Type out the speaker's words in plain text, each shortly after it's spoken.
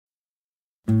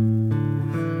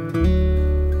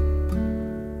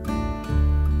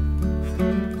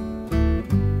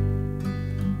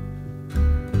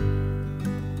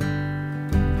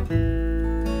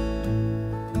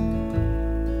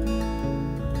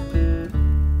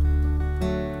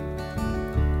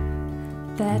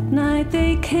night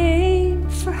they came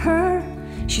for her.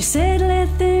 She said,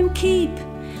 let them keep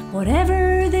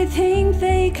whatever they think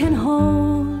they can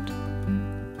hold.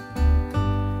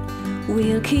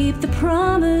 We'll keep the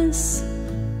promise.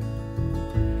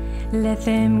 Let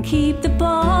them keep the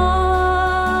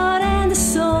bought and the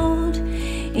sold.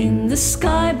 In the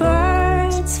sky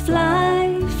birds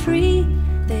fly free.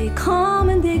 They come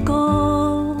and they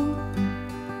go.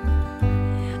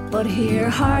 But here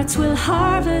hearts will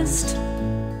harvest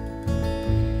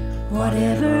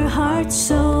whatever hearts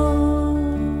sow.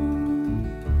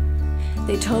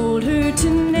 They told her to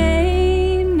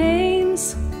name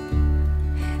names.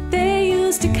 They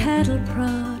used a cattle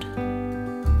prod.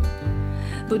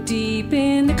 But deep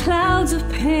in the clouds of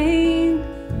pain,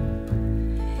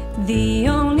 the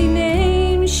only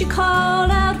name she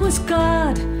called out was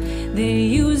God. They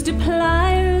used the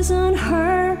pliers on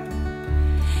her,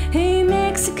 a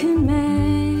Mexican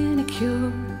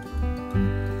manicure.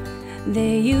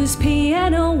 They used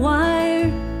piano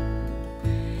wire.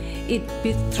 It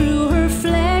bit through her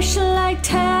flesh like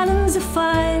talons of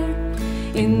fire.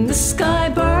 In the sky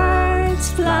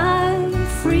birds fly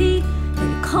free.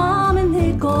 They come and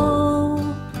they go.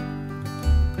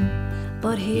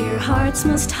 But here hearts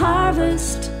must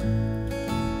harvest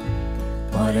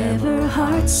whatever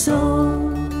hearts sow.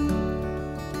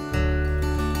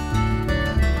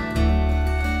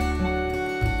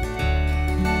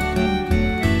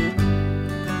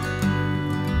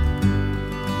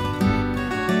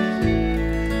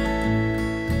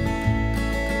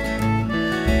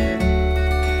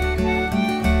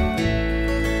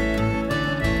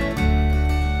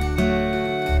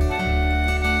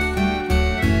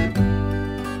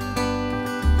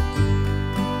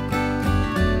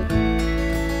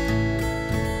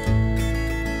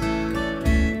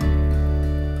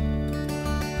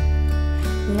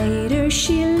 Later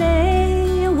she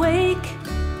lay awake,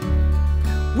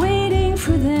 waiting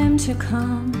for them to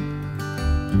come.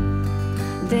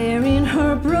 There in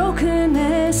her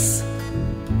brokenness,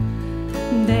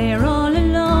 there all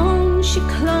alone, she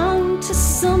clung to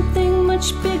something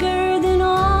much bigger than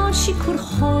all she could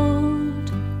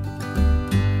hold.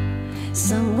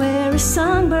 Somewhere a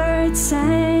songbird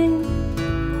sang,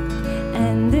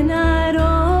 and the night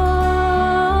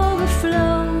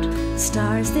overflowed.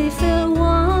 Stars they fell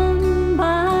one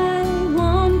by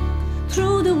one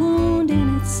through the wound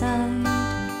in its side.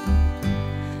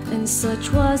 And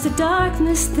such was the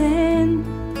darkness then,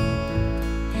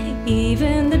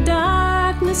 even the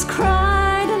darkness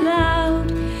cried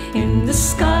aloud. In the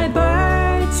sky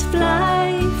birds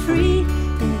fly free.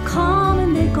 They come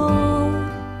and they go.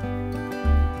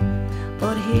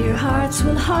 But here hearts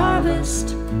will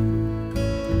harvest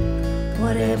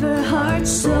whatever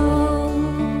hearts sow.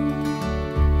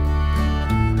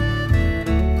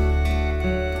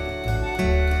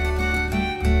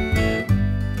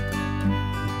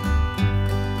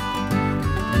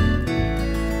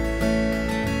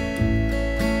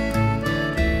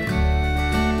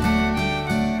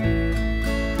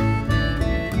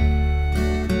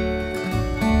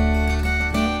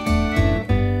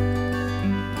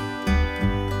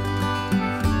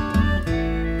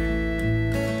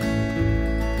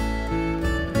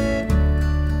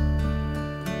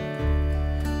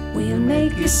 We'll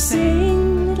make you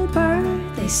sing, little bird,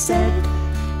 they said.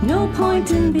 No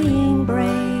point in being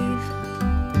brave.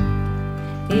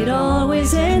 It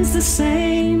always ends the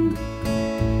same.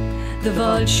 The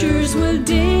vultures will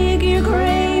dig your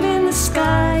grave in the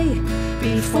sky.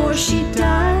 Before she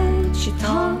died, she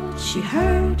thought she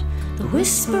heard the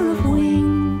whisper of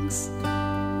wings,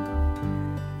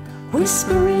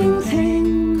 whispering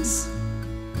things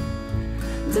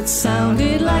that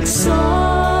sounded like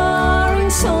soaring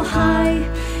so high.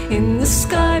 In the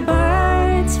sky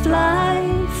birds fly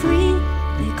free.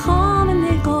 They come and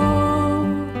they go.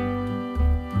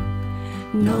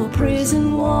 No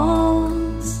prison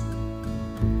walls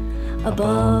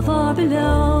above or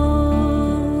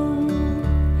below.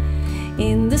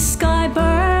 In the sky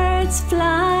birds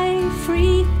fly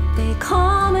free. They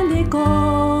come and they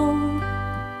go.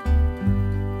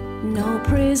 No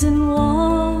prison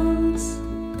walls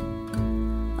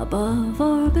above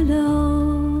or below.